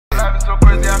so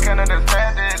crazy I can't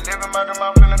understand it. Living my dream,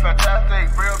 I'm feeling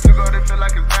fantastic. Real to go, they feel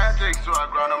like it's magic. So I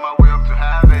grind on my way up to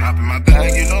have it. Hop in my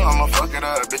bag, you know I'ma fuck it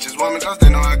up. Bitches want me cause they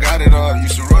know I got it all.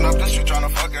 Used to run up the shit tryna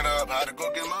fuck it up. Had to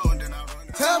go get my own, then I run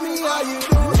it. Tell me how you do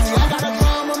it. I got a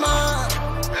drama mind.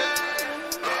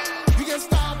 You can't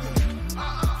stop me.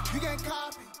 You can't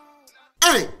copy.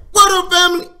 Hey, what up,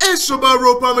 family? It's your boy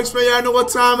RealPelmx, man. Y'all know what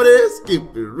time it is.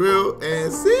 Keep it real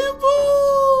and simple.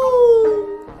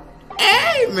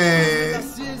 Hey, man.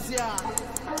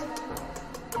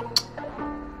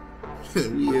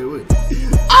 Yeah, wait.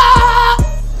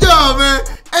 Yo, man.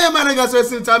 Hey, man, I got to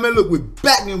say time, man. Look, we're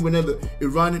back in with another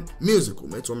Iranian musical,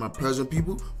 man. To all my Persian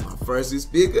people, my first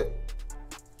speaker,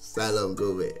 Salam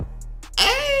Gove.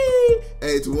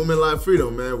 Hey, to Women Life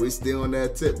Freedom, man. We still on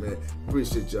that tip, man.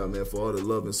 Appreciate y'all, man, for all the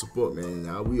love and support, man.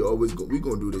 Now we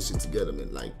gonna do this shit together,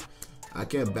 man. Like, I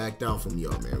can't back down from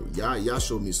y'all, man. Y'all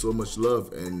showed me so much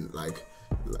love, and like,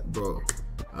 bro,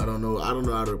 I don't know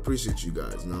how to appreciate you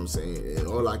guys, you know what I'm saying? And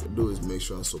all I can do is make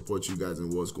sure I support you guys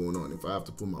and what's going on. If I have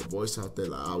to put my voice out there,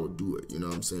 like, I would do it, you know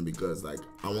what I'm saying? Because like,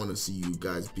 I want to see you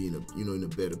guys be in a, you know, in a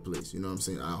better place, you know what I'm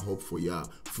saying? I hope for y'all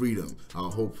freedom. I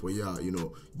hope for y'all, you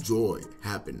know, joy,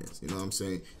 happiness, you know what I'm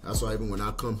saying? That's why even when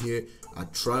I come here, I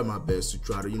try my best to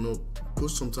try to, you know,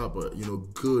 put some type of, you know,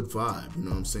 good vibe, you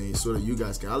know what I'm saying? So that you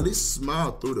guys can at least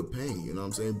smile through the pain, you know what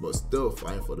I'm saying? But still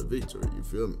fighting for the victory, you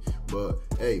feel me? But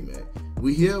hey, man,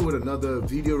 we here with another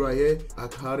video right here.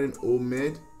 Akharin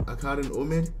omid,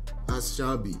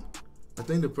 azshanbe. I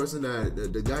think the person that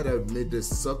the guy that made this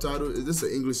subtitle, is this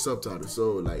an English subtitle?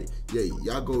 So like, yeah,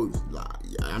 y'all go.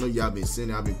 I know y'all been seeing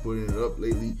it. I've been putting it up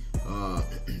lately.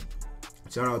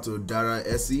 Shout out to Dara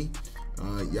Essie.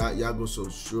 Y'all go show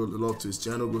love to his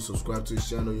channel. Go subscribe to his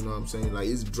channel. You know what I'm saying? Like,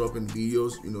 he's dropping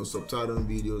videos, you know, subtitling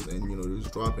videos, and you know,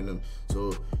 just dropping them.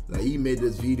 So like, he made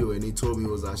this video and he told me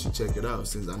I should check it out,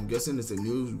 since I'm guessing it's a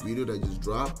new video that just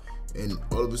dropped. And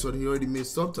all of a sudden he already made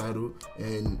subtitle,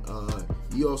 and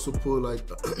he also put like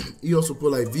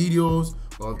videos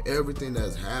of everything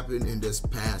that's happened in this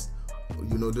past,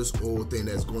 you know, this whole thing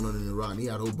that's going on in Iran. He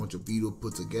had a whole bunch of videos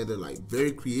put together, like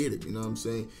very creative, you know what I'm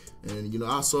saying? And you know,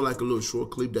 I saw like a little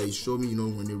short clip that he showed me, you know,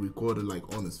 when he recorded like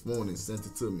on his phone and sent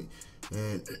it to me.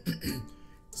 And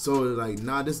so like,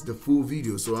 now this is the full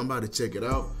video, so I'm about to check it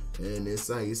out. And it's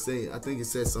like, it's saying, I think it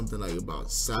said something like about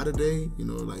Saturday, you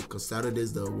know, like, cause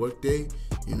Saturday's the work day,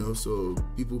 you know, so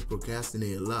people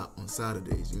procrastinate a lot on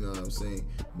Saturdays, you know what I'm saying?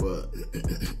 But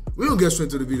we don't get straight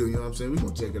to the video, you know what I'm saying? We're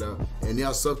gonna check it out, and they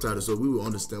have subtitles, so we will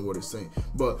understand what it's saying.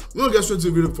 But we're gonna get straight to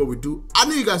the video. Before we do, I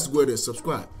need you guys to go ahead and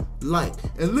subscribe, like,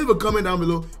 and leave a comment down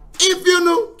below if you're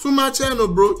new to my channel,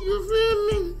 bro. You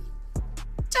feel me?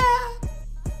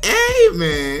 Hey,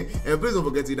 man, and please don't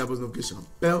forget to hit that post notification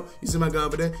bell. You see my guy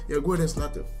over there? Yeah, go ahead and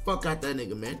slap the fuck out that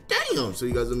nigga, man. Damn. So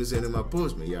you guys don't be saying in my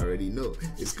post, man. You already know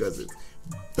it's cause it's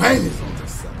bangers on the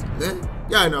side, man.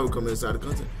 Y'all know we come inside the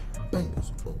content.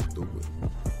 Bangers on the way.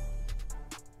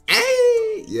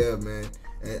 Hey, yeah, man.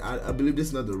 And I believe this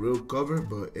is not the real cover,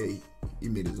 but hey, he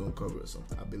made his own cover or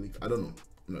something. I believe. I don't know.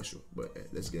 I'm not sure, but hey,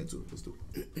 let's get into it. Let's do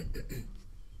it.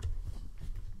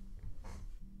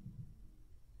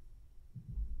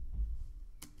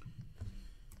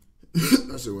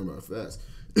 That shit went by fast.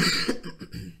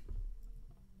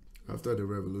 After the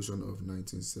revolution of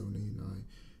 1979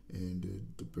 and the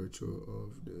departure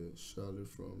of the Shah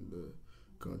from the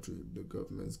country, the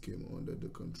governments came under the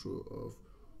control of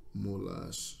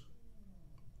mullahs,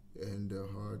 and the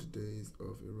hard days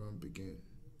of Iran began.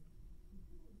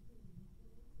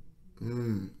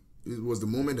 It was the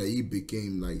moment that he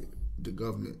became like the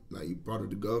government, like part of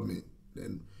the government,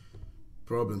 then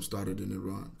problems started in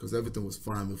Iran, because everything was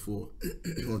fine before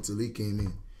until he came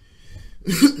in.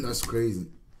 That's crazy.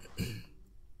 He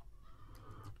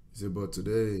said, but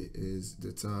today is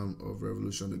the time of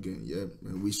revolution again. Yeah,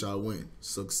 and we shall win.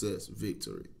 Success,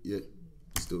 victory. Yeah,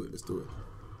 let's do it. Let's do it.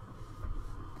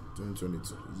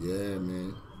 2022. Yeah,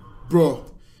 man.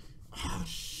 Bro. Oh,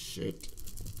 shit.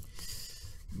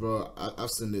 Bro,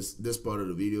 I've seen this part of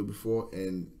the video before,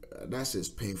 and that's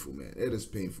just painful, man. It is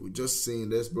painful. Just seeing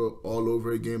this, bro, all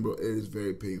over again, bro, it is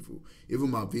very painful.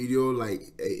 Even my video, like,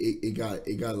 it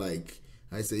got like,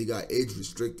 I say, it got age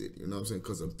restricted, you know what I'm saying,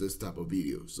 because of this type of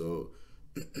video. So,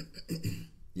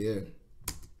 yeah.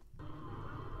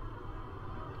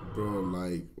 Bro,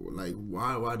 like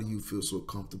why do you feel so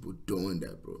comfortable doing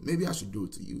that, bro? Maybe I should do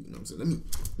it to you, you know what I'm saying?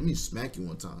 Let me smack you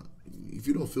one time. If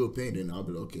you don't feel pain, then I'll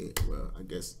be like, okay, well, I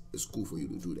guess it's cool for you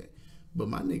to do that. But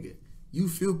my nigga, you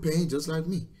feel pain just like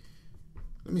me.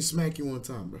 Let me smack you one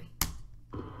time, bro.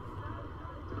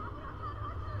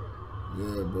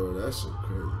 Yeah, bro, that shit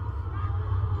crazy.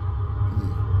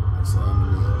 That's how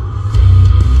I'm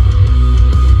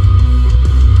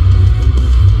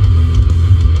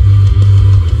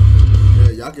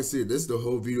the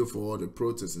whole video for all the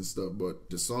protests and stuff, but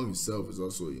the song itself is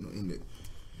also, you know, in it.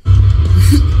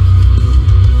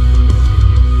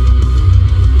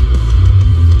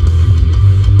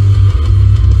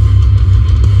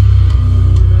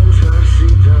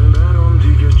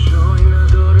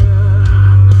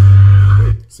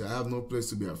 So I have no place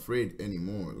to be afraid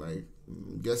anymore. Like,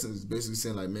 I'm guessing it's basically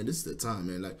saying like, man, this is the time,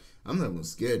 man. Like, I'm not even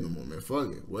scared no more, man.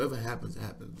 Fuck it. Whatever happens,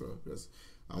 happens, bro. Because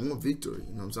I want victory.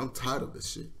 You know what I'm saying? I'm tired of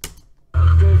this shit.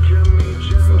 I've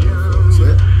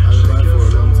tried for a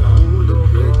long time. With the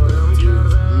break,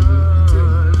 tears.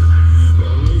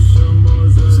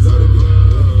 Start again.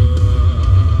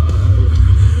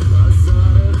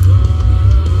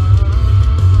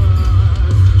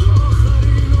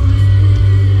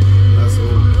 That's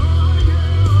all.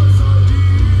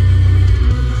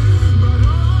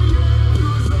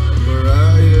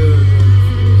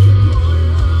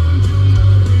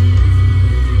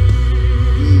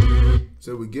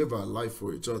 So we give our life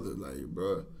for each other, like,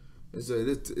 bro. This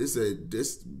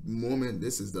moment,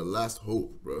 this is the last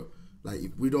hope, bro. Like,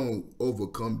 if we don't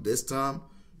overcome this time,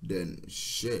 then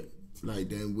shit. Like,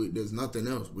 then there's nothing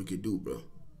else we could do, bro.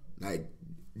 Like,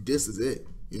 this is it.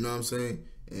 You know what I'm saying?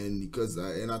 And because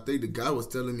I think the guy was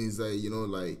telling me, is like, you know,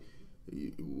 like,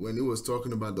 when he was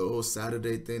talking about the whole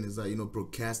Saturday thing, it's like, you know,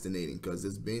 procrastinating, because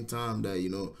it's been time that, you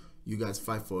know, you guys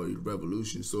fight for a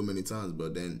revolution so many times,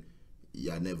 but then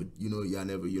y'all never, you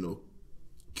know,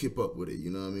 keep up with it,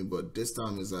 you know what I mean? But this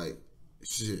time it's like,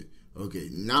 shit, okay,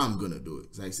 now I'm gonna do it.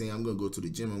 It's like saying I'm gonna go to the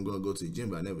gym,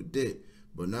 but I never did.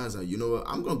 But now it's like, you know what,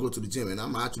 I'm gonna go to the gym, and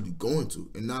I'm actually going to.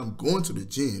 And now I'm going to the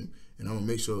gym, and I'm gonna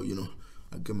make sure, you know,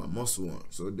 I get my muscle on.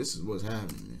 So this is what's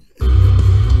happening, man.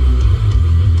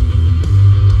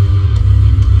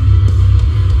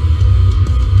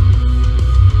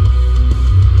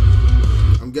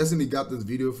 I'm guessing he got this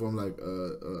video from like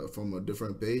from a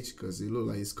different page, because he looked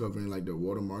like he's covering like the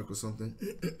watermark or something.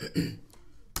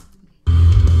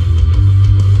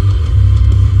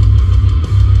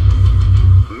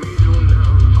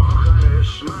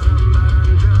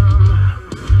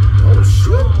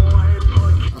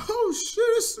 Oh shit,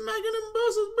 it's smacking them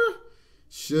buses, bro.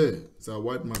 Shit, so I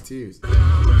wiped my tears.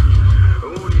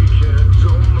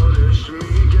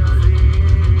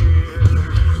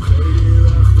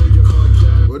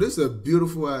 But this is a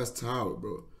beautiful ass tower,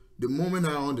 bro. The moment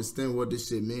I understand what this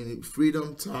shit means,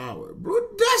 Freedom Tower, bro,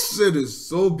 that shit is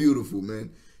so beautiful,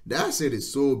 man. That shit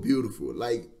is so beautiful.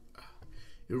 Like,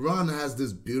 Iran has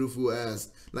this beautiful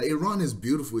ass, like, Iran is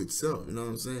beautiful itself, you know what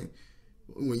I'm saying?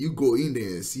 When you go in there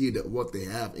and see that what they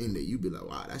have in there, you be like,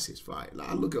 wow, that shit's fire. Like,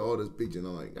 I look at all this picture and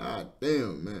I'm like, god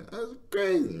damn, man, that's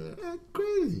crazy, man. That's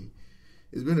crazy.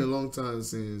 It's been a long time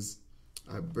since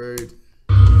I buried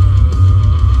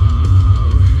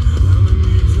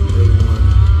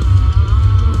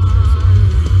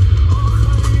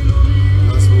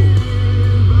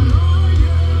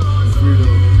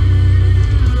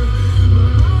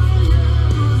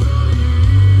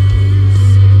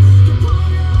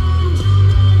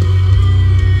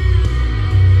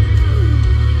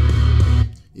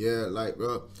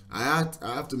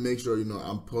I have to make sure, you know,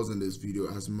 I'm pausing this video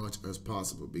as much as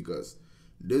possible, because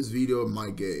this video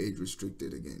might get age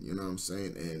restricted again, you know what I'm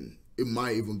saying? And it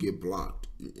might even get blocked,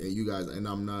 and you guys, and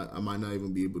I might not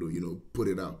even be able to, you know, put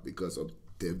it out because of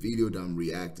the video that I'm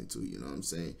reacting to, you know what I'm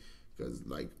saying? Because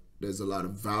like there's a lot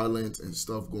of violence and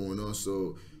stuff going on,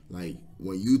 so like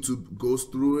when YouTube goes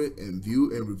through it and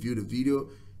view and review the video,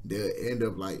 they'll end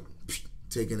up like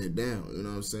taking it down, you know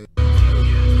what I'm saying?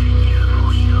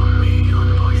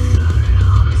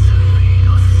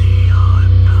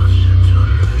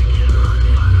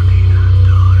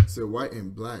 So white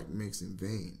and black mixed in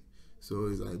vain. So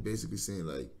it's like basically saying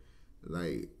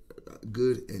like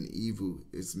good and evil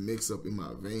is mixed up in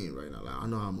my vein right now. Like, I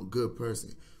know I'm a good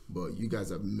person, but you guys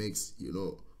have mixed, you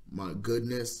know, my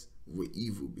goodness with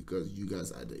evil, because you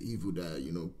guys are the evil that,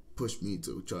 you know, pushed me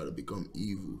to try to become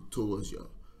evil towards y'all.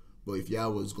 But if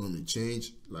y'all was going to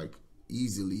change, like,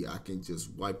 easily, I can just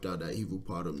wipe out that evil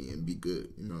part of me and be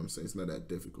good. You know what I'm saying? It's not that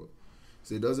difficult.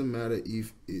 So it doesn't matter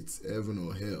if it's heaven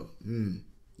or hell.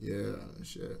 Yeah,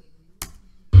 shit.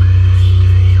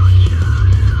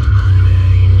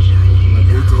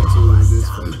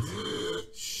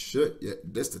 Shit, yeah,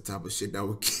 that's the type of shit that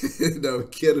would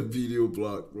kill a video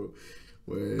block, bro.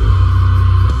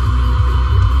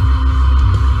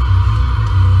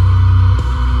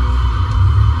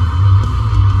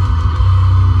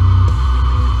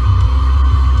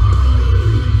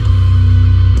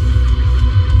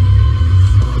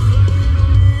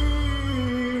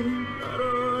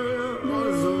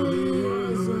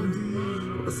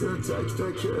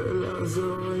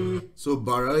 So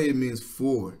Baraye means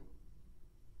for.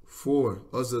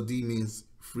 Azadi means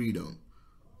freedom.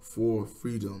 For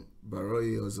freedom.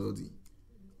 Baraye Azadi.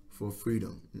 For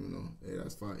freedom. You know, hey,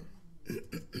 that's fine.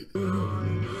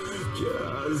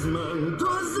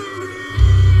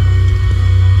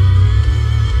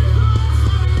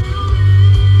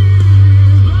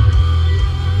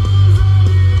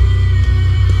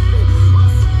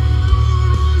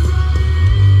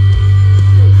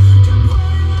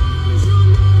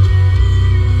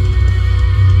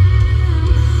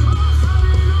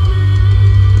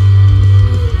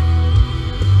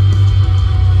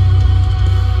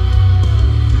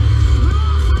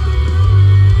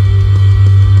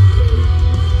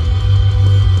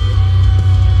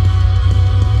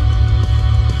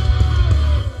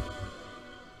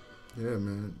 Yeah,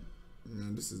 man,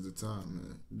 this is the time,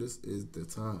 man. This is the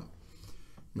time,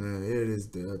 man. It is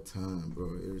that time,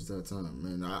 bro. It is that time,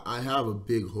 man. I have a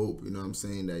big hope, you know what I'm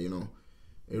saying, that, you know,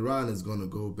 Iran is gonna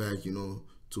go back, you know,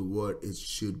 to what it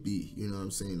should be, you know what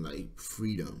I'm saying, like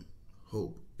freedom,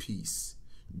 hope, peace,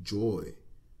 joy,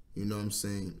 you know what I'm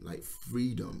saying, like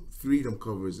freedom. Freedom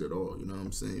covers it all, you know what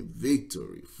I'm saying,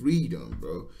 victory, freedom,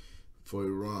 bro, for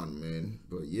Iran, man.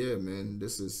 But yeah, man,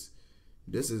 this is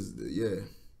yeah.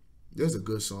 There's a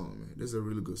good song, man. This is a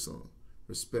really good song.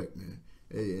 Respect, man.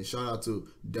 Hey, and shout out to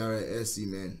Dara Essie,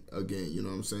 man. Again, you know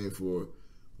what I'm saying, for,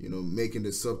 you know, making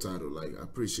the subtitle. Like, I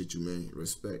appreciate you, man.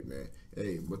 Respect, man.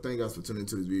 Hey, but thank you guys for tuning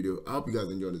into this video. I hope you guys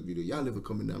enjoyed this video. Y'all leave a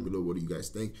comment down below. What do you guys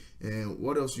think? And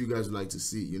what else you guys would like to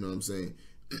see, you know what I'm saying,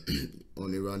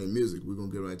 on Iranian music. We're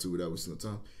going to get right to it without wasting no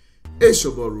time. It's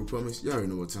your boy, RealPelmx. Y'all already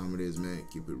know what time it is, man.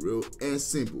 Keep it real and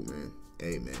simple, man.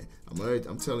 Hey, man,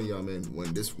 I'm telling y'all, man,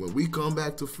 when we come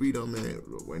back to freedom, man,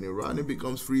 when Iran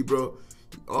becomes free, bro,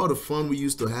 all the fun we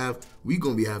used to have, we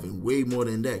gonna be having way more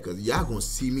than that, because y'all gonna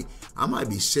see me. I might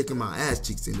be shaking my ass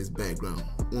cheeks in this background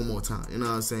one more time, you know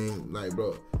what I'm saying? Like,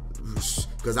 bro,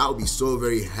 because I would be so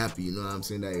very happy, you know what I'm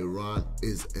saying, that Iran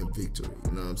is in victory,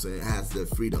 you know what I'm saying, has their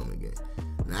freedom again.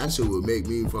 That shit would make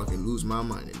me fucking lose my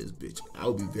mind in this bitch. I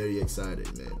would be very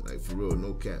excited, man. Like, for real,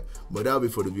 no cap. But that'll be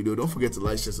for the video. Don't forget to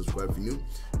like, share, subscribe if you're new.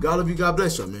 God love you. God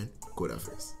bless y'all, man. Go that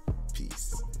first.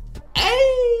 Peace.